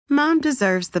Mom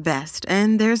deserves the best,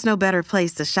 and there's no better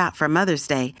place to shop for Mother's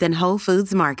Day than Whole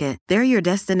Foods Market. They're your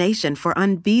destination for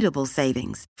unbeatable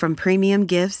savings, from premium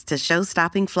gifts to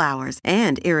show-stopping flowers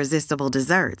and irresistible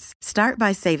desserts. Start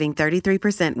by saving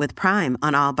 33% with Prime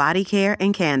on all body care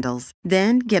and candles.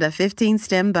 Then get a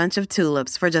 15-stem bunch of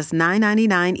tulips for just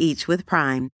 $9.99 each with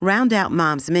Prime. Round out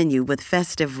Mom's menu with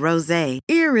festive rosé,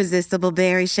 irresistible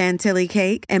berry chantilly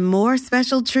cake, and more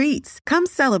special treats. Come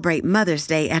celebrate Mother's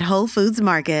Day at Whole Foods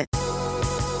Market.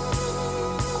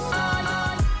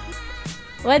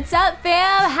 What's up,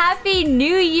 fam? Happy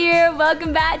New Year.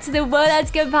 Welcome back to the Whoa,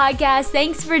 That's Good podcast.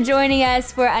 Thanks for joining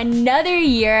us for another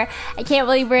year. I can't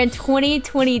believe we're in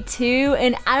 2022,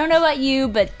 and I don't know about you,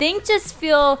 but things just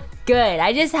feel good.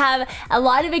 I just have a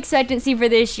lot of expectancy for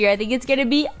this year. I think it's going to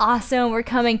be awesome. We're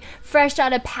coming fresh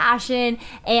out of passion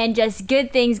and just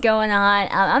good things going on.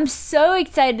 I'm so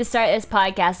excited to start this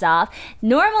podcast off.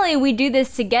 Normally we do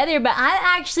this together, but I'm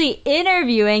actually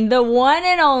interviewing the one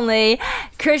and only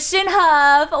Christian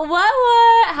Huff.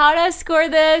 What? How to score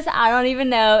this? I don't even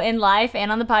know, in life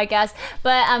and on the podcast,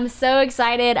 but I'm so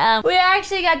excited. We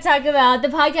actually got to talk about the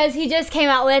podcast he just came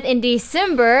out with in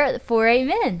December, 4A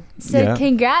Men. So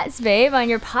Congrats, babe, on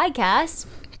your podcast.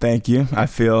 Thank you. I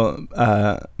feel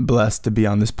blessed to be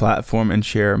on this platform and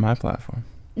share my platform.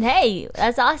 Hey,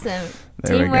 that's awesome.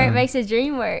 Teamwork makes the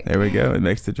dream work. There we go. It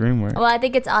makes the dream work. Well, I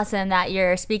think it's awesome that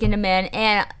you're speaking to men,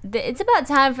 and it's about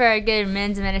time for a good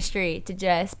men's ministry to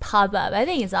just pop up. I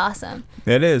think it's awesome.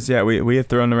 It is, yeah. We have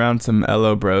thrown around some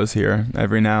LO bros here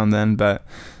every now and then, but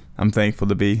I'm thankful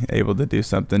to be able to do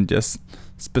something just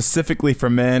specifically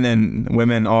for men, and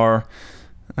women are,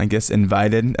 I guess,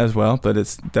 invited as well, but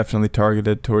it's definitely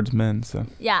targeted towards men. So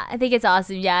yeah, I think it's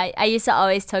awesome. Yeah, I used to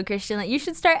always tell Christian, like, you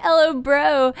should start LO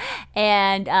Bro,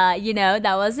 and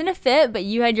that wasn't a fit, but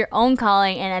you had your own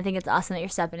calling, and I think it's awesome that you're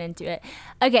stepping into it.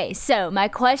 Okay, so my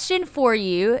question for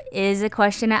you is a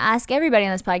question I ask everybody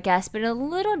on this podcast, but a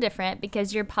little different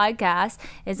because your podcast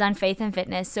is on faith and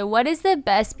fitness. So what is the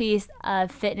best piece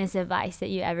of fitness advice that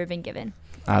you've ever been given?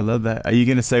 I love that. Are you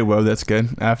gonna say, "Whoa, that's good"?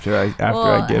 After I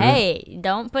give it? Hey,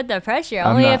 don't put the pressure.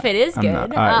 Only if it is good.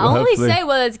 Right, I only say,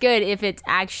 "Well, that's good" if it's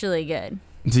actually good.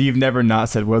 So you've never not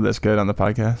said, "Whoa, that's good" on the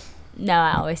podcast? No,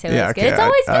 I always say, "Well, that's good." It's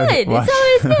always good.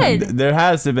 It's always good. There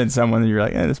has to have been someone that you're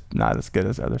like, it's not as good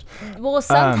as others. Well,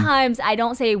 sometimes I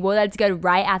don't say, "Well, that's good"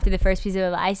 right after the first piece of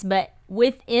advice, but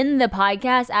within the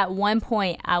podcast, at one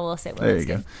point, I will say, "Well, there that's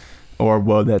you good." go. Or,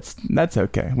 "Well, that's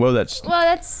okay." Well, that's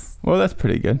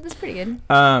pretty good. That's pretty good.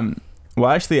 Well,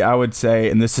 actually, I would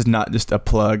say, and this is not just a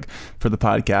plug for the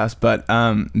podcast, but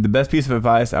the best piece of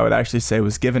advice I would actually say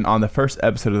was given on the first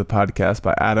episode of the podcast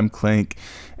by Adam Klink,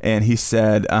 and he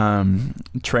said,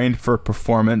 "Train for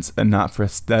performance and not for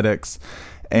aesthetics."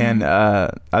 And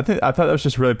I thought that was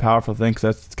just a really powerful thing, because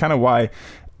that's kind of why,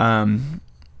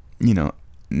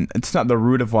 it's not the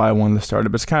root of why I wanted to start it,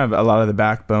 but it's kind of a lot of the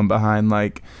backbone behind,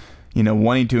 like,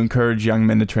 wanting to encourage young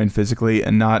men to train physically,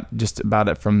 and not just about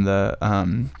it from the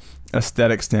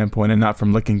aesthetic standpoint, and not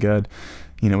from looking good,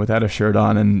 without a shirt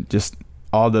on and just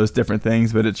all those different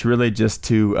things. But it's really just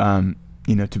to,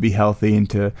 to be healthy and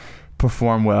to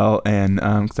perform well. And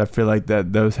because I feel like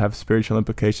that those have spiritual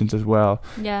implications as well.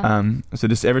 Yeah. So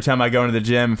just every time I go into the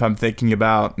gym, if I'm thinking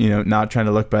about, not trying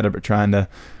to look better, but trying to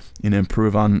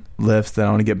improve on lifts that I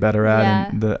want to get better at,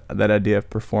 and that idea of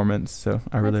performance. So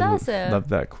I really love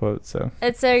that quote. So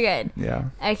it's so good. Yeah.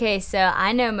 Okay, so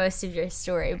I know most of your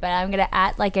story, but I'm gonna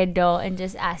act like an adult and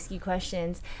just ask you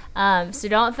questions. So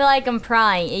don't feel like I'm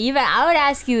prying. Even I would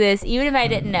ask you this, even if I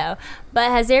didn't know.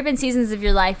 But has there been seasons of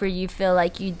your life where you feel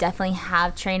like you definitely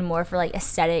have trained more for like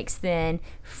aesthetics than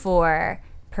for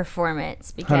performance?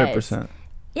 Because 100%.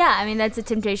 Yeah, I mean, that's a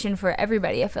temptation for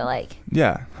everybody, I feel like.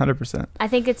 Yeah, 100%. I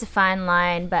think it's a fine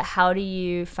line, but how did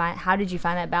you find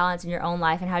that balance in your own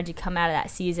life, and how did you come out of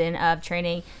that season of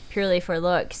training purely for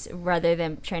looks rather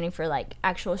than training for like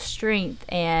actual strength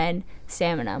and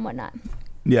stamina and whatnot?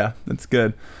 Yeah, that's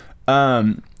good.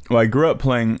 Well, I grew up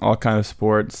playing all kinds of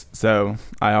sports, so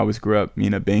I always grew up,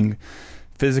 being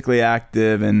physically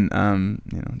active and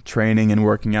training and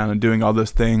working out and doing all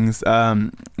those things.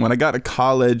 When I got to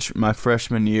college my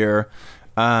freshman year,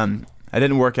 I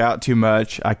didn't work out too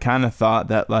much. I kind of thought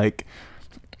that like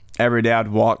every day I'd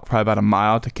walk probably about a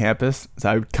mile to campus, so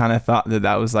I kind of thought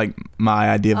that was like my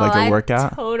idea of like a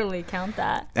workout. I totally count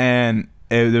that. And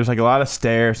there's like a lot of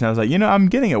stairs, and I was like, I'm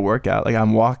getting a workout. Like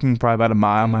I'm walking probably about a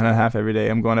mile and a half every day.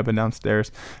 I'm going up and down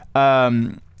stairs. But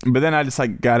then I just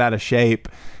like got out of shape.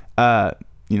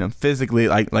 Physically,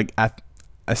 like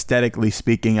aesthetically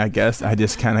speaking, I guess I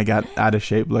just kind of got out of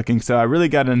shape looking. So I really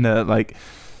got into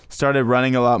started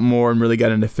running a lot more and really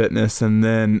got into fitness. And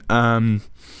then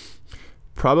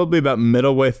probably about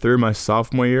middle way through my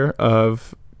sophomore year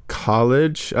of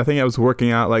college. I think I was working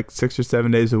out like 6 or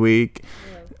 7 days a week,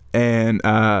 and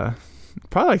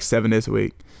probably like 7 days a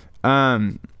week.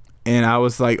 And I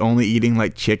was like only eating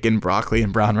like chicken, broccoli,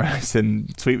 and brown rice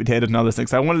and sweet potatoes and all those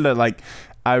things.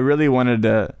 I really wanted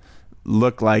to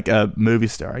look like a movie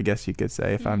star, I guess you could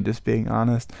say, if I'm just being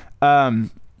honest. And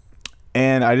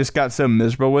I just got so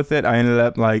miserable with it. I ended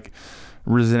up like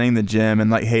resenting the gym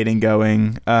and like hating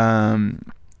going.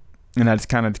 And I just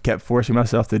kind of kept forcing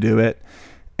myself to do it.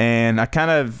 And I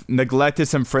kind of neglected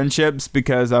some friendships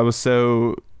because I was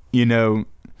so,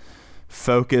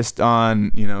 focused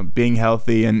on, being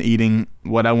healthy and eating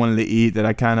what I wanted to eat, that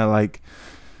I kind of like,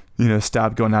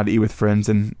 stopped going out to eat with friends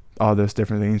and all those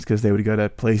different things because they would go to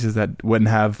places that wouldn't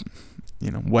have,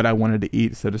 what I wanted to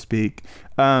eat, so to speak.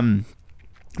 And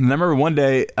I remember one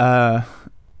day, I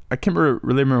can't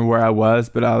really remember where I was,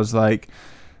 but I was like,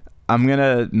 I'm going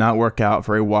to not work out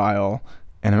for a while.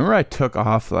 And I remember I took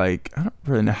off like, I don't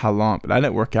really know how long, but I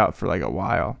didn't work out for like a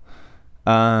while.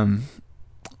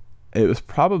 It was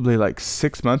probably like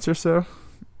 6 months or so,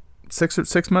 6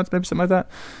 months, maybe something like that.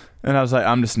 And I was like,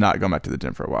 I'm just not going back to the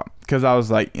gym for a while because I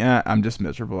was like, yeah, I'm just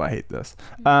miserable. I hate this.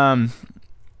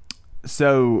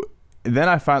 So then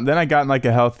I got in like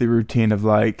a healthy routine of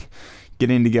like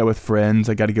getting to go with friends.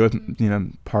 I got to go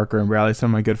with, Parker and Bradley,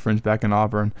 some of my good friends back in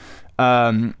Auburn.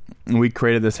 We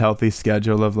created this healthy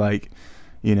schedule of like,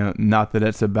 not that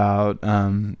it's about,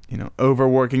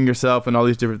 overworking yourself and all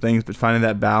these different things, but finding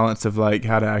that balance of like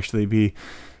how to actually be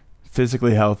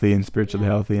physically healthy and spiritually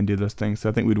healthy and do those things. So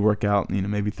I think we'd work out,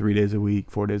 maybe 3 days a week,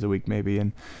 4 days a week, maybe,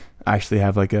 and actually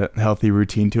have like a healthy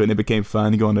routine to it. And it became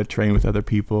fun going to train with other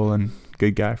people and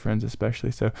good guy friends,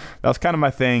 especially. So that was kind of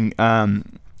my thing.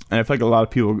 And I feel like a lot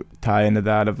of people tie into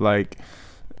that of like,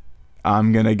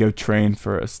 I'm going to go train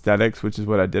for aesthetics, which is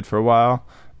what I did for a while.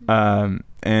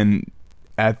 And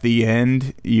at the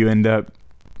end, you end up,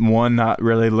 one, not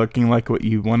really looking like what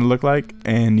you want to look like,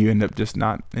 and you end up just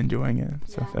not enjoying it.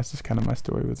 So that's just kind of my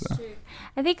story with that.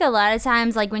 I think a lot of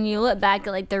times, like when you look back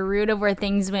at like the root of where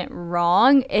things went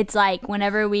wrong, it's like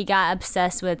whenever we got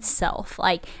obsessed with self,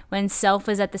 like when self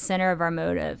was at the center of our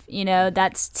motive,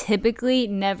 that's typically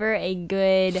never a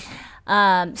good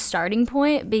starting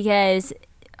point, because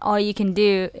all you can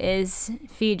do is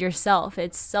feed yourself.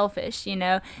 It's selfish,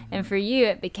 and for you,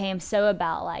 it became so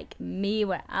about like me,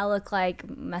 what I look like,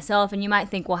 myself. And you might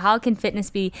think, well, how can fitness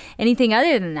be anything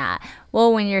other than that?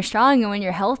 Well, when you're strong and when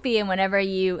you're healthy and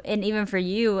and even for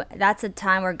you, that's a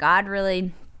time where God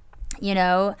really,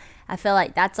 I feel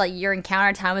like that's like your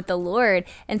encounter time with the Lord.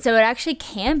 And so it actually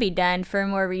can be done for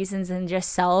more reasons than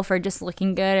just self or just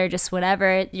looking good or just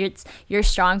whatever. You're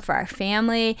strong for our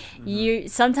family.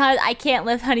 Sometimes I can't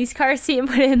lift Honey's car seat and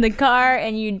put it in the car,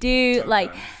 and you do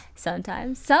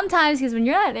sometimes because when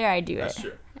you're not there, I do it.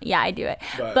 True. Yeah, I do it.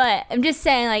 But I'm just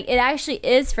saying, like, it actually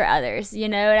is for others,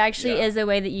 It actually is a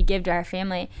way that you give to our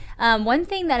family. One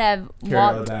thing that I've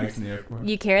carry the bags in the airport.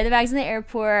 You carry the bags in the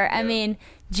airport. Yeah. I mean,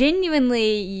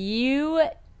 genuinely, you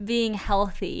being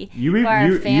healthy for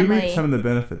our family. You reap some of the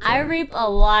benefits. I reap a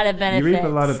lot of benefits. You reap a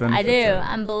lot of benefits. I do.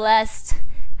 I'm blessed,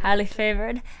 highly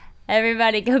favored.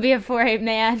 Everybody go be a 4-8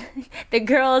 man. The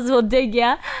girls will dig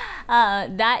ya.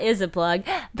 That is a plug,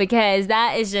 because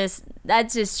that's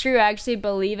just true. I actually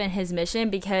believe in his mission,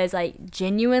 because like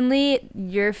genuinely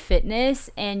your fitness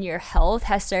and your health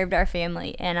has served our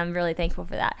family, and I'm really thankful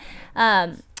for that.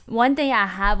 One thing I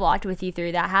have walked with you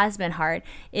through that has been hard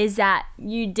is that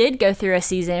you did go through a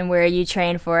season where you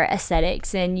trained for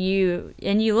aesthetics, and you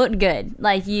looked good.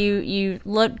 Like you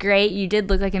looked great. You did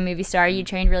look like a movie star. You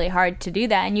trained really hard to do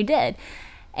that, and you did.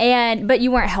 But you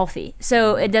weren't healthy.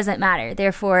 So it doesn't matter.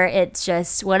 Therefore, it's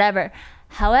just whatever.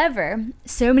 However,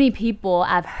 so many people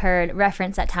I've heard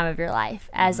reference that time of your life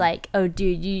as like, oh,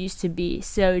 dude, you used to be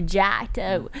so jacked.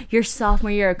 Your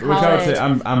sophomore year of college. Which I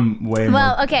would say I'm way more.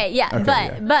 Well, okay, yeah,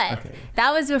 but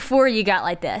that was before you got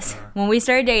like this. When we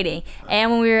started dating,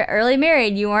 and when we were early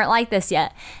married, you weren't like this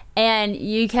yet. And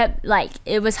you kept, like,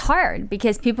 it was hard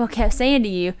because people kept saying to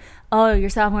you, oh, your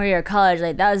sophomore year of college,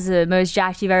 like, that was the most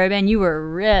jacked you've ever been. You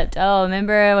were ripped. Oh,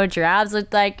 remember what your abs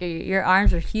looked like? Your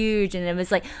arms were huge. And it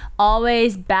was, like,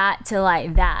 always back to,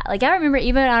 like, that. Like, I remember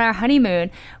even on our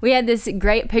honeymoon, we had this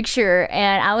great picture,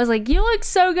 and I was like, you look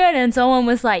so good. And someone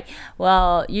was like,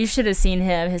 well, you should have seen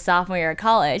him his sophomore year of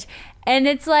college. And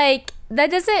it's like, that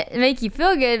doesn't make you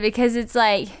feel good, because it's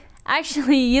like,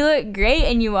 actually, you look great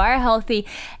and you are healthy.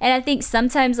 And I think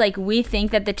sometimes like we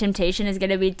think that the temptation is going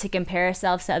to be to compare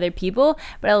ourselves to other people,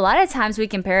 but a lot of times we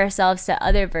compare ourselves to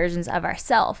other versions of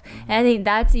ourselves. And I think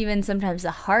that's even sometimes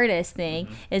the hardest thing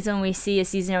is when we see a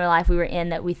season of our life we were in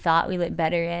that we thought we looked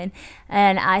better in.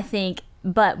 And I think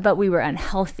but we were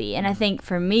unhealthy. And I think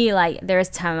for me, like there was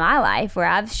a time in my life where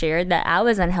I've shared that I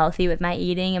was unhealthy with my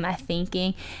eating and my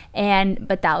thinking,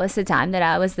 but that was the time that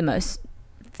I was the most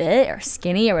fit or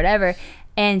skinny or whatever.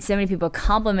 And so many people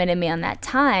complimented me on that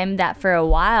time that for a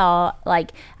while,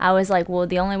 like I was like, well,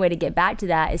 the only way to get back to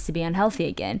that is to be unhealthy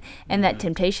again. And that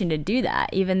temptation to do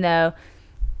that, even though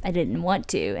I didn't want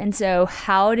to. And so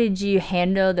how did you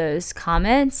handle those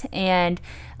comments and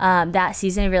that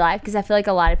season of your life? Because I feel like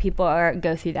a lot of people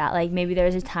go through that. Like maybe there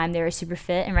was a time they were super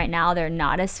fit and right now they're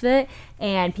not as fit,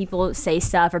 and people say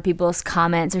stuff or people's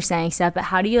comments are saying stuff. But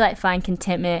how do you like find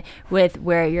contentment with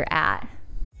where you're at?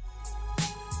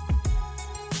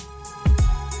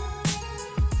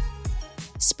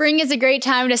 Spring is a great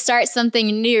time to start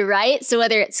something new, right? So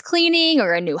whether it's cleaning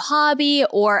or a new hobby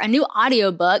or a new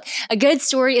audiobook, a good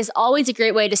story is always a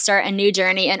great way to start a new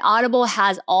journey, and Audible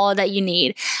has all that you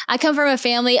need. I come from a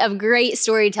family of great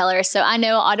storytellers, so I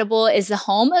know Audible is the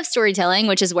home of storytelling,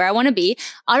 which is where I want to be.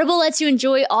 Audible lets you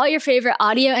enjoy all your favorite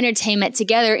audio entertainment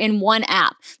together in one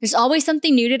app. There's always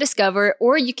something new to discover,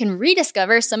 or you can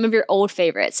rediscover some of your old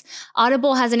favorites.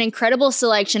 Audible has an incredible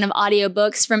selection of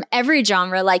audiobooks from every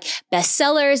genre, like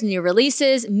bestsellers, new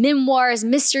releases, memoirs,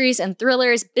 mysteries and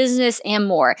thrillers, business, and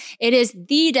more. It is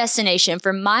the destination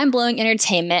for mind-blowing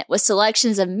entertainment with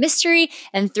selections of mystery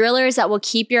and thrillers that will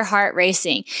keep your heart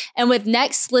racing. And with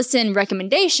Next Listen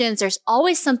recommendations, there's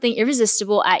always something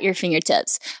irresistible at your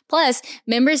fingertips. Plus,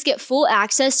 members get full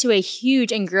access to a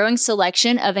huge and growing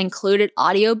selection of included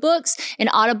audiobooks and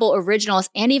Audible originals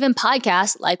and even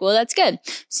podcasts like Well, That's Good.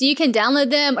 So you can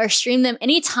download them or stream them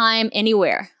anytime,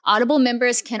 anywhere. Audible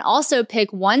members can also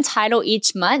pick one title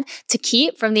each month to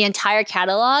keep from the entire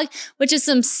catalog, which is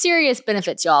some serious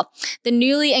benefits, y'all. The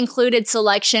newly included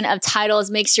selection of titles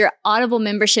makes your Audible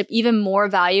membership even more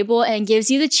valuable and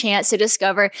gives you the chance to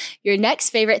discover your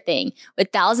next favorite thing. With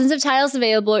thousands of titles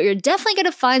available, you're definitely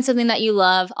going to find something that you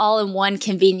love all in one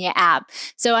convenient app.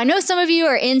 So I know some of you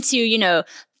are into,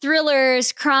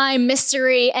 thrillers, crime,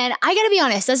 mystery, and I gotta be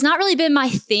honest, that's not really been my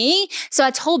thing. So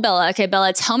I told Bella, okay,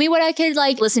 Bella, tell me what I could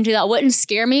listen to that wouldn't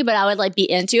scare me, but I would be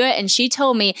into it. And she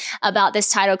told me about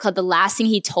this title called The Last Thing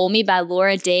He Told Me by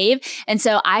Laura Dave. And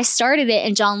so I started it,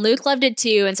 and John Luke loved it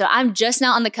too. And so I'm just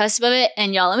now on the cusp of it.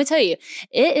 And y'all, let me tell you,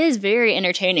 it is very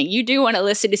entertaining. You do want to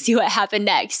listen to see what happened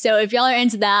next. So if y'all are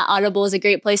into that, Audible is a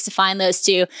great place to find those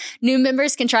too. New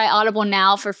members can try Audible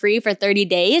now for free for 30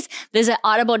 days. Visit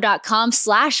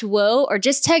audible.com/WOA or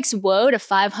just text WOA to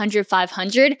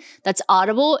 500-500. That's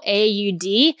Audible,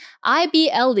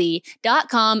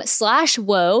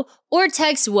 AUDIBLE.com/WOA or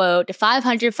text WOA to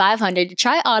 500-500 to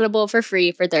try Audible for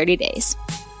free for 30 days.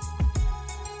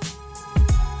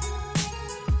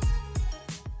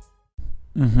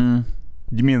 You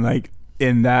mean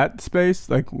in that space?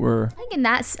 I think in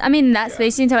that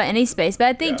space, you can talk about any space, but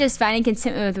I think just finding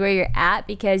contentment with where you're at,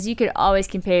 because you could always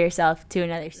compare yourself to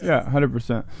another space. Yeah,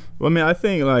 100%. Well, I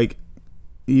think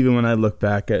even when I look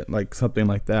back at something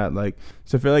like that,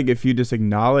 so I feel like if you just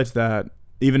acknowledge that,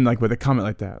 even with a comment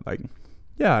like that,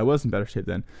 yeah, I was in better shape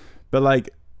then, but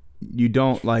you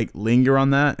don't linger on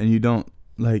that, and you don't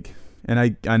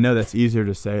and I know that's easier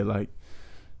to say,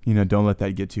 don't let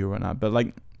that get to you or whatnot, but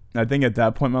I think at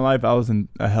that point in my life, I was in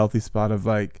a healthy spot of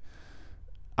I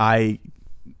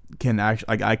can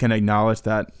actually I can acknowledge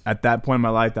that at that point in my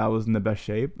life that I was in the best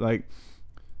shape,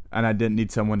 and I didn't need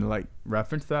someone to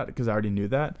reference that because I already knew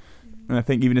that. And I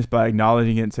think even just by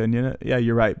acknowledging it and saying, yeah,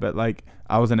 you're right, but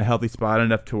I was in a healthy spot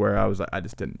enough to where I was I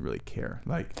just didn't really care.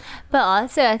 But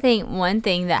also I think one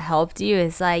thing that helped you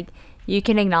is you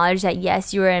can acknowledge that,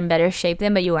 yes, you were in better shape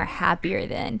then, but you were happier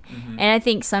then. Mm-hmm. And I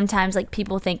think sometimes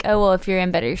people think, oh, well, if you're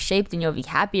in better shape, then you'll be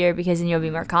happier because then you'll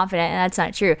be more confident. And that's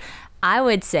not true. I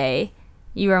would say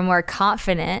you were more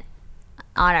confident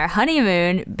on our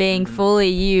honeymoon, being fully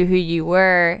you, who you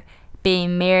were,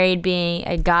 being married, being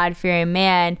a God-fearing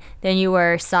man, than you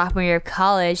were sophomore year of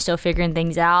college, still figuring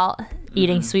things out,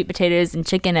 eating sweet potatoes and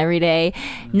chicken every day,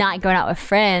 not going out with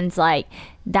friends.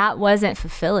 That wasn't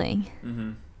fulfilling.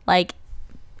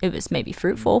 It was maybe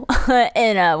fruitful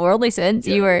in a worldly sense.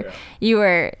 You were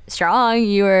strong,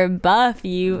 you were buff,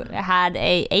 you had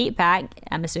a 8-pack,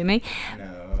 I'm assuming.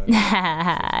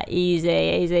 No.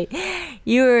 Easy.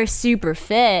 You were super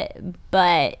fit,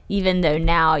 but even though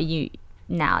now you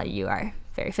are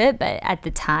very fit, but at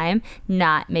the time,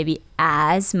 not maybe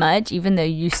as much, even though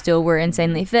you still were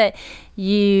insanely fit,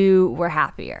 you were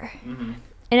happier. Mm-hmm.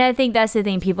 And I think that's the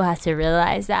thing people have to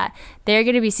realize, that there are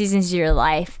going to be seasons of your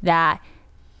life that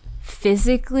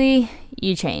physically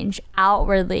you change,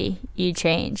 outwardly you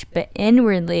change, but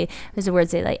inwardly, as the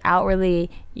words say, like outwardly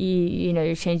you know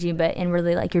you're changing, but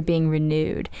inwardly like you're being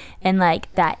renewed. And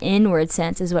like that inward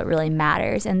sense is what really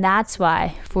matters. And that's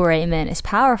why 4 Amen is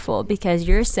powerful, because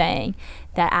you're saying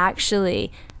that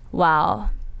actually,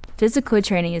 while physical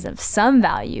training is of some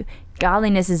value,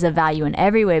 godliness is of value in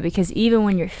every way, because even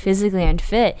when you're physically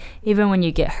unfit, even when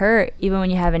you get hurt, even when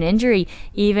you have an injury,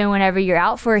 even whenever you're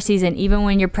out for a season, even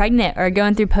when you're pregnant or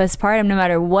going through postpartum, no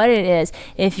matter what it is,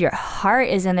 if your heart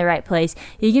is in the right place,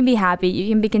 you can be happy, you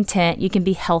can be content, you can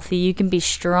be healthy, you can be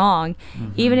strong,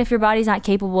 even if your body's not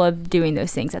capable of doing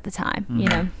those things at the time, you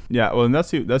know? Yeah, well, and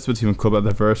that's what's even cool about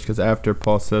the verse, because after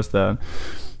Paul says that,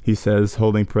 he says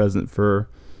holding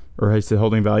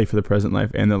value for the present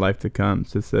life and the life to come.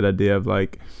 So it's that idea of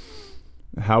like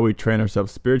how we train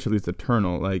ourselves spiritually is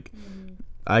eternal. Like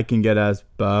I can get as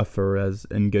buff or as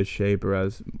in good shape or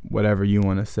as whatever you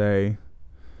want to say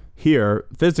here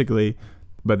physically,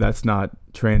 but that's not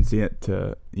transient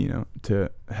to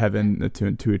heaven,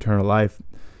 to eternal life.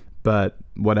 But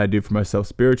what I do for myself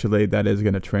spiritually, that is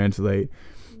going to translate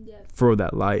for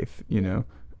that life, in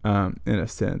a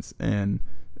sense. And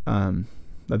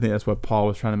I think that's what Paul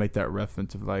was trying to make that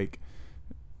reference of, like,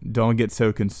 don't get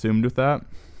so consumed with that.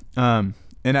 And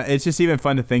it's just even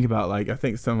fun to think about. Like, I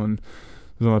think someone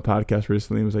was on a podcast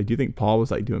recently and was like, do you think Paul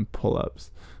was like doing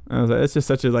pull-ups? And I was like, it's just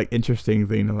such a like interesting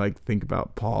thing to like think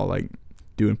about Paul like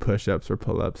doing push-ups or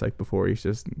pull-ups like before he's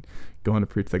just going to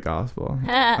preach the gospel.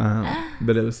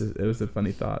 But it was a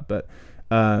funny thought. But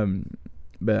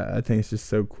I think it's just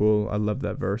so cool. I love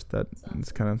that verse.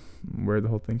 It's kind of where the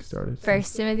whole thing started. 1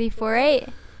 Timothy 4:8.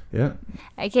 Yeah.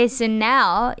 Okay, so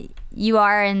now you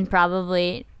are in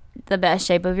probably the best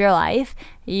shape of your life.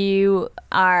 You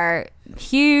are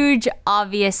huge,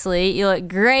 obviously. You look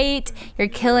great. You're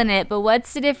killing it. But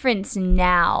what's the difference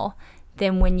now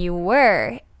than when you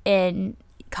were in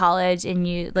college and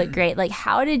you look great? Like,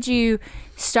 how did you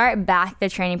start back the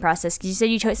training process? Because you said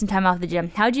you took some time off the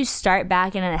gym. How did you start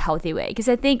back in a healthy way? Because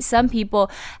I think some people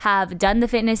have done the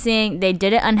fitness thing, they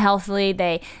did it unhealthily,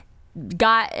 they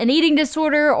got an eating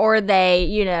disorder, or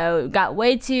they got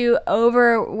way too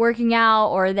over working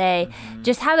out, or they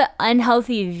just have an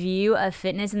unhealthy view of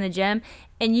fitness in the gym.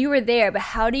 And you were there, but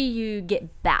how do you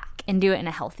get back and do it in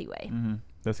a healthy way?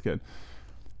 That's good.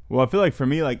 Well, I feel like for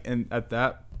me, like at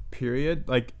that period,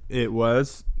 like it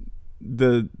was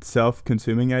the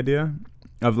self-consuming idea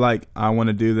of like, I want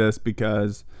to do this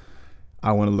because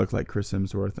I want to look like Chris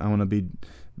Hemsworth. I want to be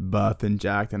buff and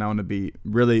jacked, and I want to be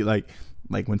really like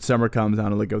when summer comes, I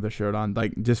want to look with a shirt on,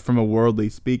 like just from a worldly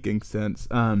speaking sense.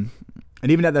 And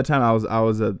even at that time, I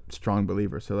was a strong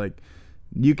believer. So like,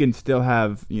 you can still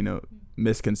have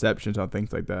misconceptions on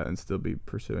things like that and still be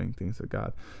pursuing things of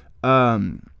God.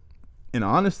 And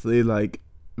honestly, like,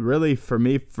 really for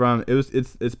me,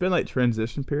 it's been like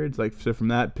transition periods. Like, so from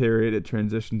that period, it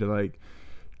transitioned to like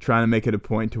trying to make it a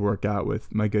point to work out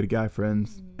with my good guy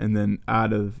friends, and then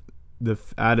out of the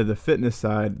fitness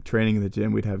side, training in the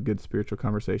gym, we'd have good spiritual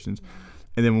conversations.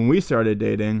 And then when we started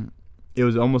dating, it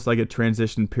was almost like a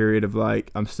transition period of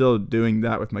like, I'm still doing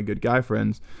that with my good guy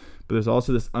friends, but there's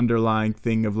also this underlying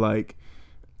thing of like,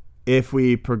 if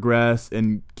we progress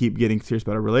and keep getting serious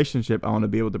about a relationship, I want to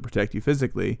be able to protect you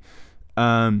physically.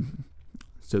 So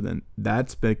then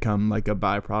that's become like a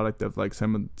byproduct of like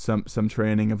some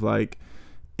training of like,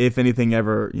 if anything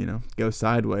ever goes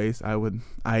sideways, I would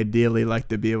ideally like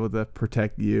to be able to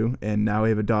protect you. And now we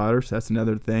have a daughter, so that's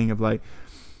another thing of like,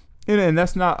 and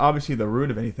that's not obviously the root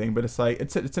of anything, but it's like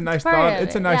it's a nice thought.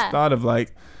 It's a nice thought of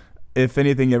like, if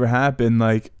anything ever happened,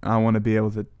 like I want to be able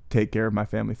to take care of my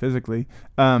family physically.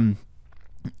 And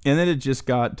then it just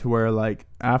got to where like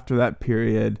after that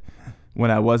period,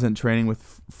 when I wasn't training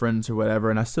with friends or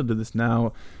whatever, and I still do this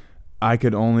now, I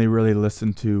could only really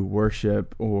listen to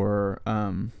worship or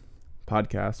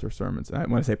podcasts or sermons.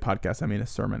 When I say podcast, I mean a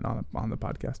sermon on the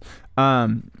podcast.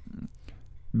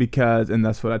 Because, and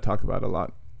that's what I talk about a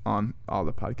lot on all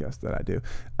the podcasts that I do.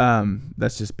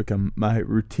 That's just become my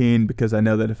routine, because I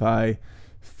know that if I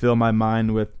fill my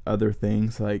mind with other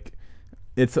things, like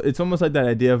it's almost like that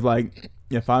idea of like,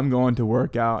 if I'm going to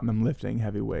work out and I'm lifting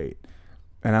heavy weight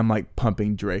and I'm like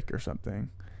pumping Drake or something,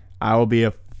 I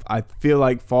feel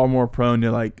like far more prone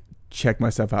to like check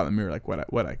myself out in the mirror, like what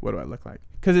do I look like?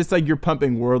 Because it's like you're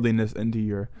pumping worldliness into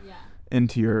your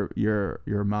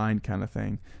mind kind of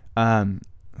thing.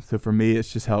 So for me,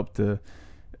 it's just helped to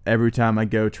every time I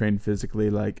go train physically,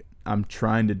 like I'm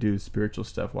trying to do spiritual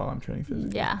stuff while I'm training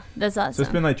physically. Yeah, that's awesome. So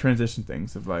it's been like transition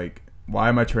things of like, why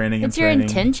am I training? It's your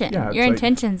intention. Yeah, your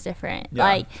intention's different. Yeah,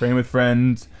 like train with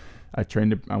friends. I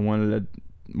wanted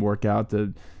to work out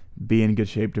to be in good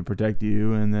shape to protect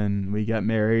you, and then we got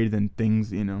married, and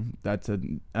things, that's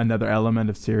another element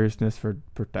of seriousness for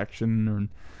protection, or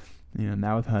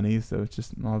now with Honey. So it's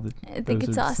just all the, I think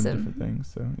it's awesome. Different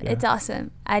things. So yeah. It's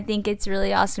awesome. I think it's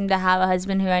really awesome to have a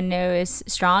husband who I know is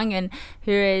strong and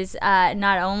who is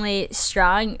not only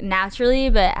strong naturally,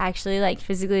 but actually like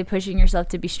physically pushing yourself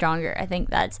to be stronger. I think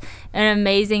that's an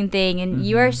amazing thing, and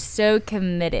you are so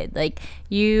committed. Like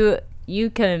you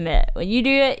commit. When you do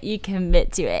it, you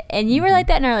commit to it. And you were like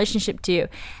that in our relationship too.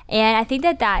 And I think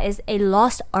that is a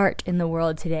lost art in the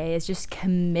world today, is just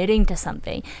committing to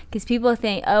something. Because people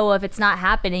think, oh, well, if it's not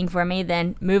happening for me,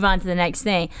 then move on to the next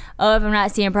thing. Oh, if I'm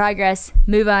not seeing progress,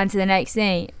 move on to the next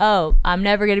thing. Oh, I'm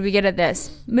never going to be good at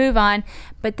this. Move on.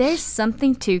 But there's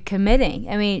something to committing.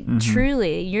 I mean,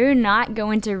 truly, you're not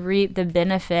going to reap the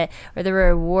benefit or the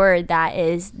reward that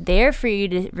is there for you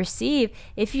to receive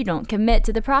if you don't commit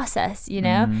to the process,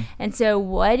 And so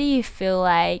what do you feel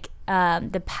like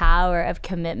the power of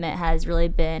commitment has really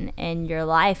been in your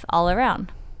life all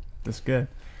around? That's good.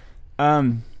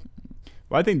 Well,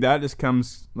 I think that just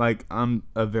comes, like, I'm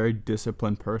a very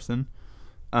disciplined person.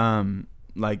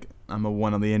 Like, I'm a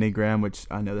 1 on the Enneagram, which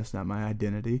I know that's not my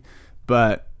identity.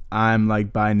 But I'm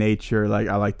like by nature, like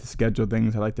I like to schedule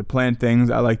things. I like to plan things.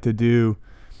 I like to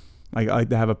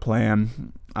have a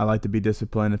plan. I like to be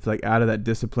disciplined. It's like out of that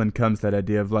discipline comes that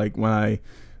idea of like when I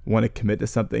want to commit to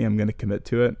something, I'm going to commit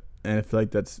to it. And I feel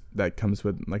like that comes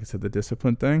with, like I said, the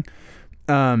discipline thing.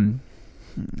 But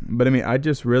I mean, I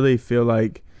just really feel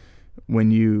like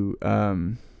when you, I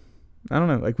don't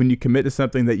know, like when you commit to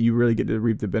something that you really get to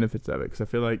reap the benefits of it. Because I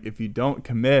feel like if you don't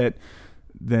commit,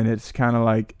 then it's kind of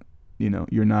like,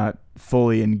 you're not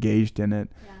fully engaged in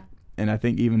it. Yeah. And I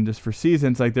think even just for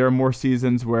seasons, like there are more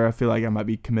seasons where I feel like I might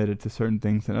be committed to certain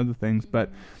things than other things,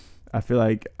 but I feel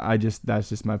like that's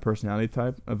just my personality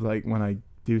type of like when I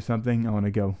do something, I want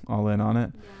to go all in on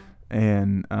it. Yeah.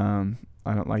 And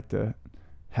I don't like to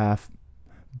half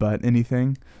but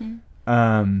anything.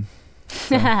 So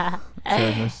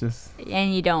that's just,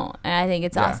 and you don't, and I think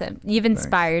it's awesome. You've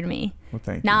inspired me. Well,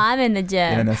 thank now you. I'm in the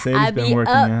gym. Yeah, I be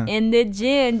up in the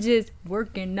gym just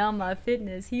working on my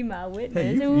fitness. He my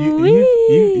witness.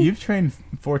 Hey, you've trained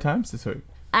 4 times this week.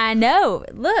 I know.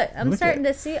 Look, I'm starting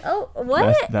to see. Oh,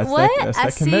 what? What? I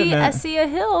see a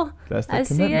hill. That's the commitment.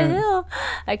 See a hill.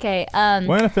 Okay.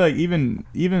 Well, I feel like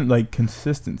even like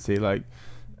consistency. Like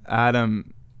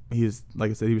Adam, he's,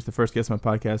 like I said, he was the first guest on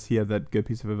my podcast. He had that good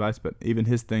piece of advice, but even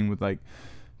his thing with like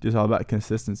just all about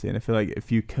consistency. And I feel like if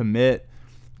you commit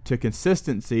to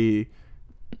consistency,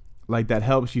 like that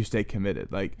helps you stay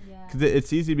committed. Like, cause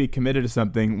it's easy to be committed to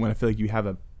something when I feel like you have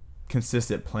a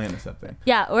consistent plan of something.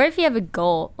 Yeah, or if you have a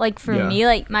goal. Like for me,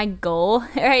 like my goal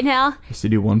right now is to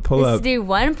do one pull up.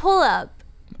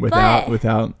 Without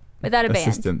a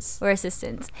assistance. Band or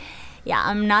assistance. Yeah,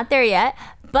 I'm not there yet,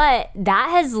 but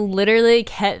that has literally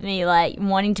kept me like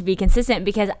wanting to be consistent,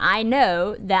 because I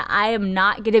know that I am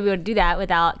not going to be able to do that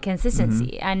without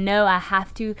consistency. I know I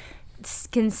have to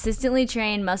consistently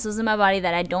train muscles in my body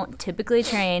that I don't typically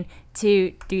train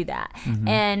to do that.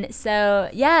 And so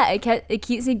it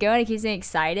keeps me going. It keeps me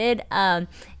excited.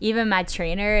 Even my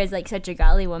trainer is like such a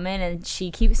godly woman, and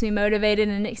she keeps me motivated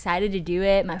and excited to do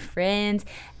it. My friends,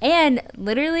 and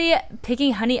literally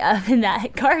picking Honey up in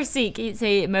that car seat keeps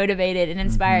me motivated and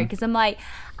inspired, because I'm like,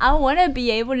 I want to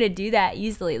be able to do that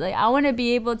easily. Like I want to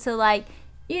be able to, like,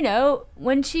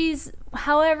 when she's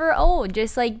however old,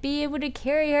 just like be able to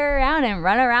carry her around and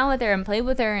run around with her and play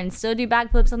with her and still do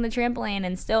backflips on the trampoline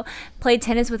and still play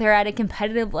tennis with her at a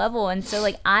competitive level. And so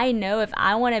like I know if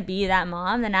I want to be that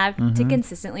mom, then I have to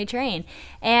consistently train.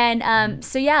 And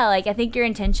so yeah, like I think your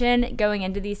intention going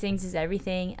into these things is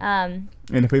everything. And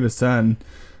if we have a son,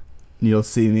 you'll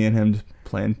see me and him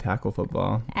playing tackle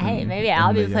football. Hey, maybe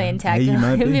I'll be playing tackle.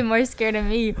 Hey, he'll be more scared of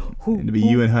me. It'll be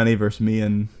you and Honey versus me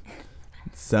and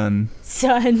Son.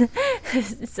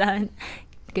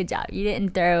 Good job. You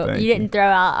didn't throw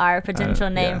out our potential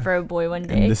name for a boy one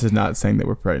day. And this is not saying that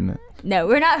we're pregnant. No,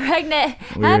 we're not pregnant.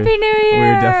 Happy New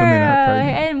Year. We're definitely not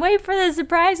pregnant. And wait for the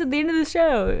surprise at the end of the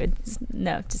show.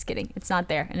 No, just kidding. It's not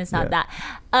there, and it's not that.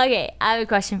 Okay, I have a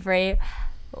question for you.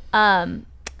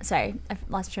 Sorry, I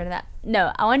lost track of that.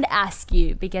 I wanted to ask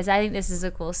you, because I think this is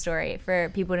a cool story for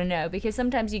people to know, because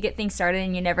sometimes you get things started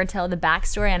and you never tell the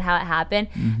backstory on how it happened.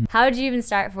 How did you even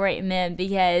start 4-H Men?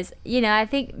 Because, I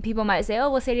think people might say, oh,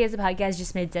 well, Sadie has a podcast,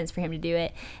 just made sense for him to do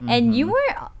it. And you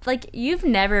weren't, like, you've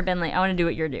never been like, I want to do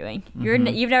what you're doing.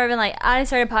 You've never been like, I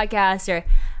start a podcast, or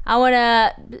I want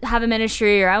to have a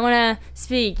ministry, or I want to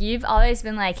speak. You've always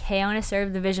been like, hey, I want to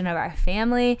serve the vision of our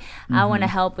family. I want to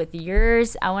help with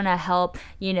yours. I want to help,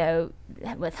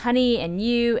 with Honey and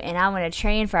you, and I want to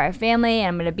train for our family, and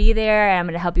I'm going to be there, and I'm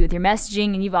going to help you with your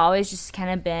messaging. And you've always just kind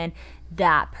of been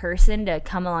that person to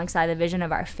come alongside the vision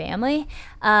of our family.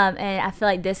 And I feel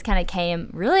like this kind of came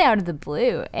really out of the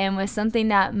blue and was something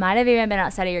that might have even been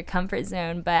outside of your comfort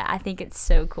zone, but I think it's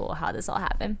so cool how this all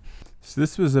happened. So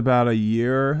this was about a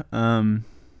year,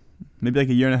 maybe like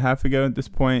a year and a half ago at this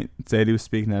point. Sadie was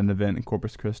speaking at an event in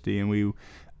Corpus Christi, and we,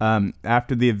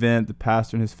 after the event, the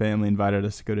pastor and his family invited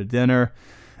us to go to dinner.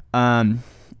 And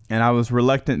I was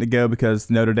reluctant to go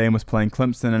because Notre Dame was playing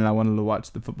Clemson, and I wanted to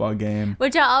watch the football game.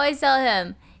 Which I always tell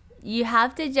him, you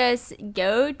have to just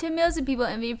go to meals with people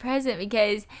and be present,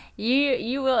 because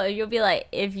you'll be like,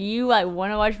 if you like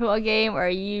want to watch a football game or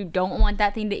you don't want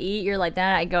that thing to eat, you're like,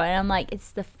 then I go. And I'm like,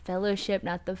 it's the fellowship,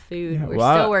 not the food. Yeah, we're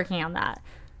still working on that.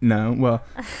 No, well,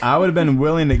 I would have been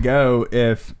willing to go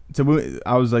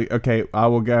I was like, okay, I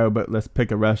will go, but let's pick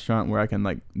a restaurant where I can,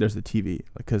 like, there's a TV,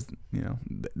 because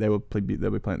they'll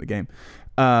be playing the game.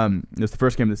 It's the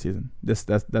first game of the season.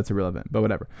 That's a real event, but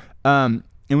whatever. And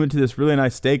went to this really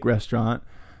nice steak restaurant,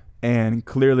 and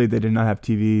clearly they did not have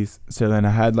TVs. So then I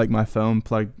had like my phone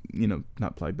plugged,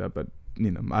 not plugged up, but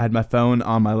I had my phone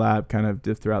on my lap, kind of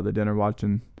just throughout the dinner,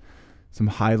 watching some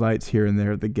highlights here and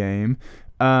there of the game.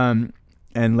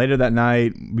 And later that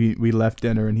night, we left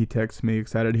dinner, and he texted me,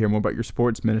 excited to hear more about your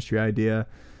sports ministry idea.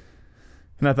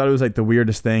 And I thought it was like the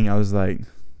weirdest thing. I was like,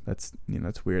 that's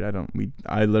weird.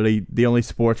 I literally, the only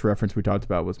sports reference we talked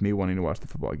about was me wanting to watch the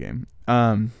football game.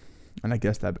 And I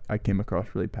guess that I came across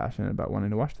really passionate about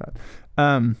wanting to watch that.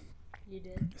 You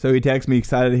did. So he texted me,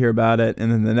 excited to hear about it. And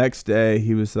then the next day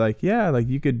he was like, yeah, like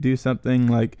you could do something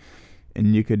like,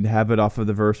 and you could have it off of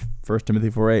the verse 1 Timothy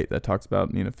 4:8 that talks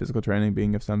about, physical training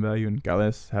being of some value and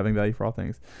godliness having value for all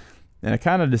things. And I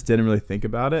kind of just didn't really think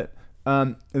about it.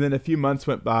 And then a few months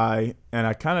went by, and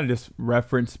I kind of just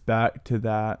referenced back to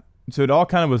that. So it all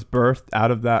kind of was birthed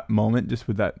out of that moment, just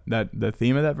with that the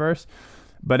theme of that verse.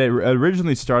 But it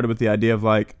originally started with the idea of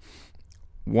like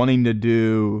wanting to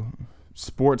do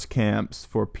sports camps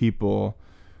for people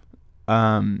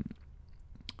from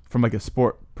like a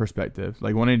sport perspective,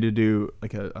 like wanting to do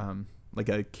like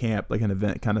a camp, like an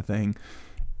event kind of thing,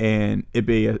 and it'd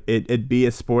be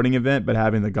a sporting event, but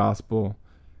having the gospel,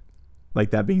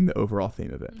 like that being the overall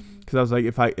theme of it. Because I was like,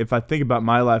 if I think about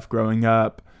my life growing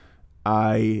up,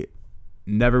 I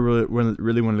never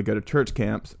really wanted to go to church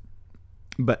camps.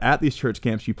 But at these church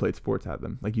camps, you played sports at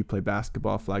them. Like you played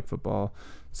basketball, flag football,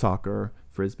 soccer,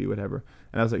 frisbee, whatever.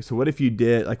 And I was like, so what if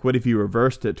you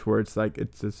reversed it towards like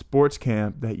it's a sports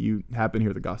camp that you happen to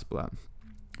hear the gospel at?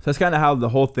 So that's kind of how the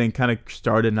whole thing kind of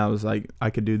started. And I was like, I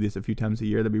could do this a few times a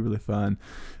year. That'd be really fun.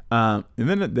 And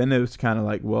then it was kind of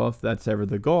like, well, if that's ever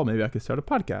the goal, maybe I could start a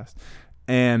podcast.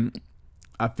 And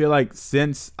I feel like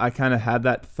since I kind of had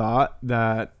that thought,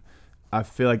 that I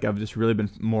feel like I've just really been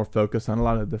more focused on a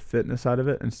lot of the fitness side of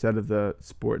it instead of the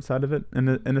sports side of it in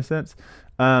a sense.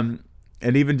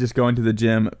 And even just going to the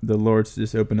gym, the Lord's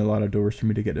just opened a lot of doors for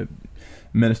me to get to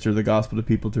minister the gospel to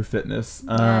people through fitness.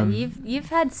 You've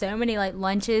had so many like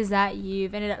lunches that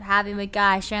you've ended up having with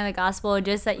guys sharing the gospel,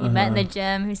 just that you met in the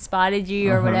gym who spotted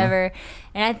you or whatever.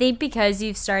 And I think because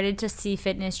you've started to see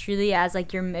fitness truly as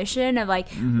like your mission of like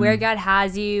where God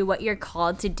has you, what you're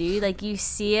called to do, like you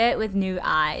see it with new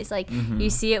eyes, like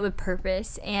you see it with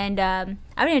purpose. And I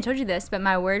haven't even told you this, but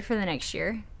my word for the next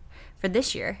year, for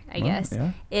this year, I guess,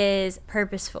 is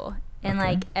purposeful. And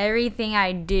like everything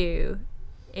I do,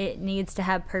 it needs to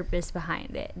have purpose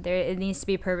behind it. It needs to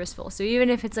be purposeful. So even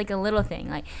if it's like a little thing,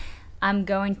 like I'm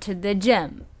going to the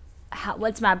gym,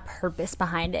 what's my purpose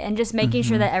behind it? And just making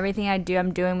sure that everything I do,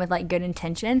 I'm doing with like good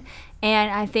intention. And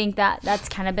I think that that's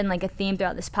kind of been like a theme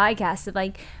throughout this podcast of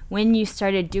like when you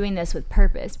started doing this with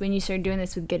purpose, when you started doing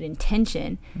this with good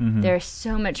intention, there's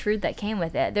so much fruit that came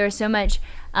with it. There's so much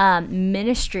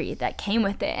ministry that came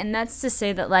with it. And that's to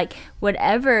say that like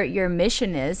whatever your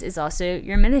mission is also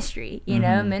your ministry. You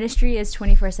know, ministry is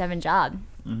 24/7 job.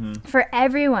 For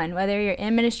everyone, whether you're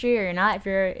in ministry or you're not.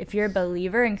 If you're a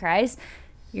believer in Christ,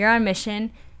 you're on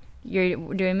mission, you're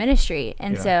doing ministry.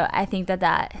 And so I think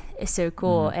that is so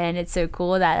cool. And it's so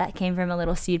cool that came from a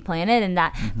little seed planted, and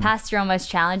that pastor almost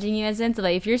challenging you in a sense of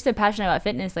like, if you're so passionate about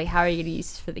fitness, like how are you going to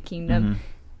use this for the kingdom?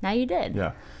 Now you did.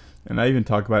 Yeah. And I even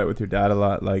talk about it with your dad a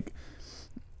lot. Like,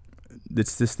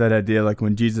 it's just that idea, like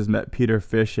when Jesus met Peter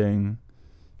fishing,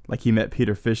 like he met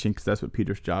Peter fishing because that's what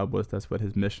Peter's job was. That's what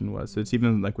his mission was. So it's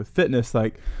even like with fitness,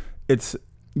 like it's a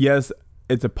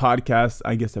podcast,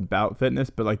 I guess, about fitness,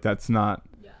 but like that's not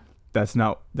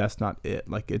it.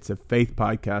 Like it's a faith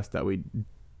podcast that we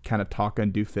kind of talk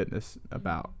and do fitness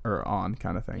about or on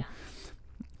kind of thing. Yeah.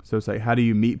 So it's like, how do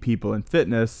you meet people in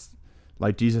fitness?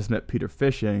 Like Jesus met Peter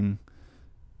fishing,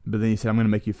 but then he said, I'm going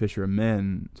to make you fisher of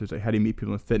men. So it's like, how do you meet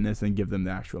people in fitness and give them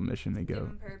the actual mission to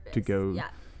go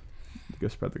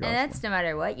spread the gospel? And that's no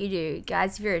matter what you do.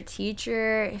 Guys, if you're a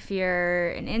teacher, if you're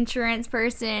an insurance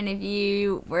person, if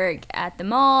you work at the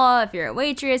mall, if you're a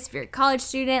waitress, if you're a college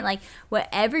student, like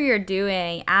whatever you're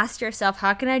doing, ask yourself,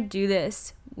 how can I do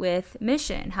this with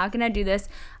mission? How can I do this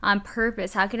on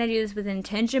purpose? How can I do this with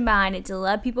intention behind it to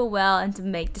love people well and to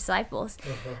make disciples?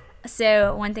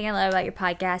 So one thing I love about your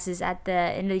podcast is at the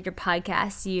end of your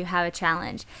podcast, you have a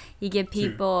challenge. You give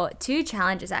people two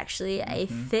challenges, actually, a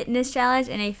fitness challenge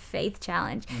and a faith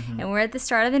challenge. And we're at the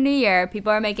start of the new year.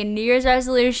 People are making New Year's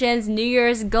resolutions, New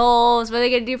Year's goals, what are they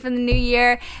going to do for the new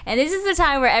year? And this is the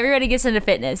time where everybody gets into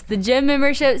fitness. The gym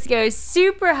memberships go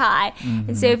super high.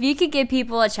 And so if you could give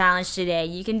people a challenge today,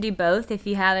 you can do both if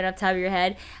you have it off the top of your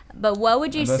head. But what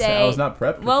would you say? I was not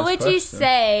prepped. What would you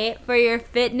say for your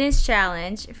fitness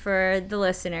challenge for the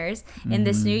listeners in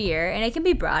this new year? And it can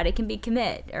be broad, it can be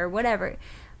commit or whatever.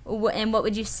 And what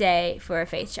would you say for a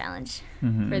faith challenge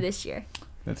for this year?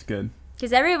 That's good.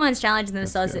 Because everyone's challenging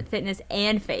themselves at fitness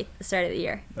and faith at the start of the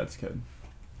year. That's good.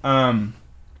 I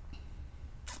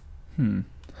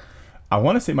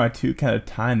want to say my two kind of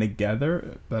tie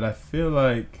together, but I feel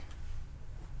like,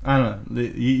 I don't know.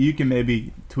 You can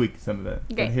maybe tweak some of it.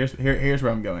 Okay. But here's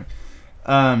where I'm going.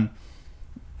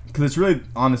 Because it's really,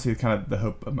 honestly, kind of the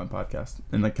hope of my podcast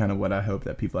and like kind of what I hope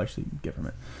that people actually get from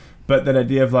it. But that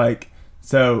idea of like,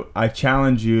 so I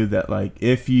challenge you that like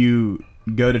if you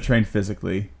go to train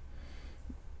physically,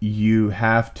 you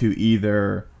have to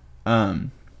either,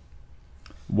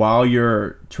 while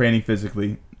you're training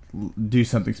physically, do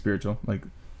something spiritual. Like,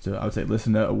 so I would say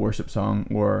listen to a worship song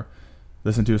or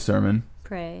listen to a sermon.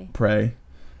 Pray.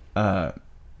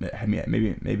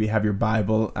 Maybe have your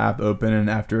Bible app open and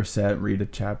after a set read a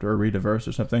chapter or read a verse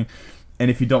or something.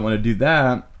 And if you don't want to do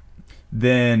that,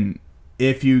 then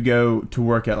if you go to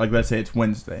work out, like let's say it's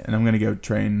Wednesday and I'm going to go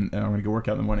train and I'm going to go work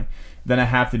out in the morning, then I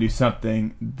have to do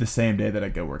something the same day that I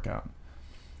go work out.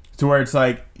 So where it's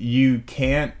like you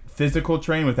can't physical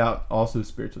train without also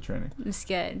spiritual training. That's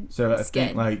good. So I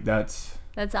think like that's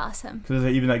awesome. Because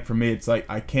even like for me, it's like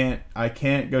I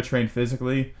can't go train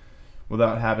physically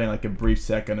without having like a brief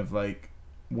second of like,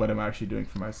 what am I actually doing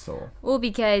for my soul? Well,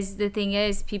 because the thing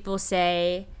is, people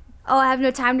say, oh, I have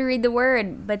no time to read the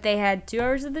word, but they had 2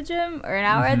 hours at the gym or an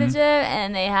hour at the gym,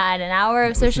 and they had an hour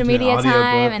of social media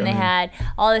time, and they had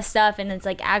all this stuff, and it's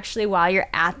like actually while you're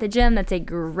at the gym, that's a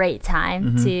great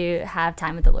time to have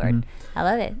time with the Lord. I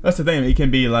love it. That's the thing. It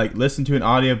can be like listen to an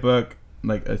audiobook,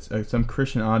 like some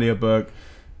Christian audiobook,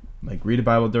 like read a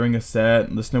Bible during a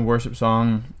set, listen to a worship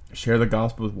song, share the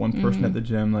gospel with one person at the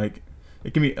gym. Like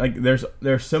it can be like there's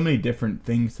so many different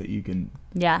things that you can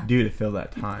do to fill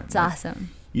that time. It's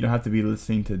awesome. You don't have to be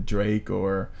listening to Drake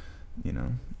or,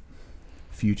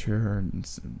 Future or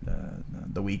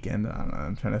The Weeknd. I don't know.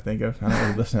 I'm trying to think of. I don't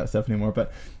really listen to that stuff anymore.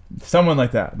 But someone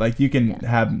like that. Like you can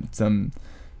have some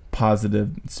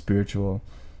positive spiritual,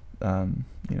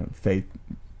 faith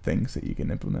things that you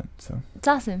can implement. So it's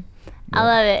awesome. I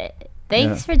love it.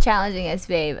 Thanks for challenging us,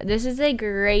 babe. This is a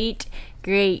great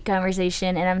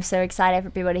conversation, and I'm so excited for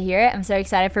people to hear it. I'm so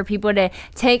excited for people to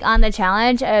take on the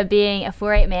challenge of being a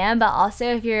 4'8" man, but also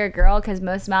if you're a girl, because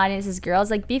most of my audience is girls,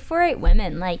 like be 4'8"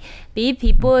 women. Like be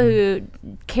people who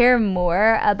care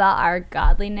more about our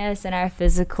godliness and our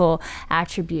physical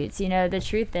attributes. The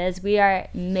truth is we are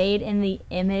made in the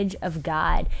image of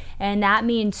God, and that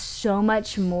means so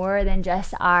much more than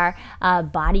just our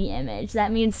body image.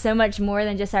 That means so much more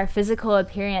than just our physical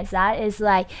appearance. That is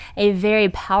like a very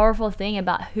powerful thing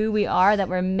about who we are, that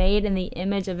we're made in the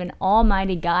image of an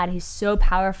almighty God who's so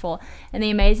powerful. And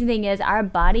the amazing thing is our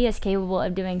body is capable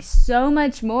of doing so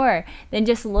much more than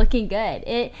just looking good.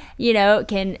 It,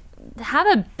 can have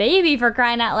a baby, for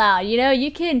crying out loud.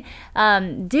 You can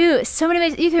do so many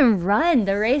ways. You can run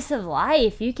the race of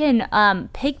life. You can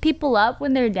pick people up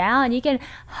when they're down. You can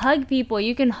hug people.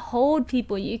 You can hold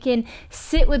people. You can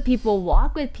sit with people,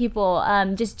 walk with people,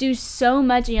 just do so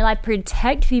much in your life,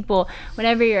 protect people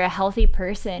whenever you're a healthy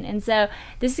person. And so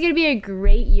this is going to be a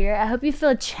great year. I hope you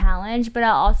feel challenged, but I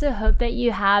also hope that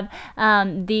you have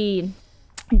the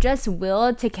just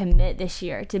will to commit this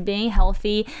year to being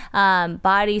healthy,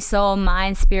 body, soul,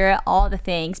 mind, spirit, all the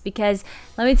things. Because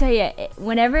let me tell you,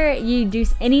 whenever you do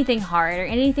anything hard or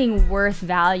anything worth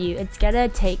value, it's gonna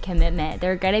take commitment.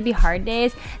 There are gonna be hard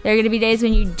days. There are gonna be days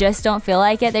when you just don't feel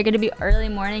like it. There are gonna be early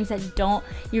mornings that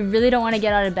you really don't want to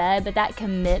get out of bed, but that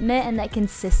commitment and that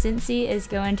consistency is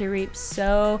going to reap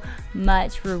so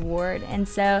much reward. And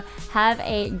so have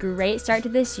a great start to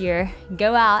this year.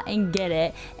 Go out and get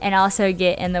it, and also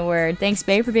get in the Word. Thanks,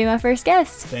 babe, for being my first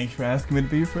guest. Thanks for asking me to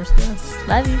be your first guest.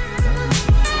 Love you.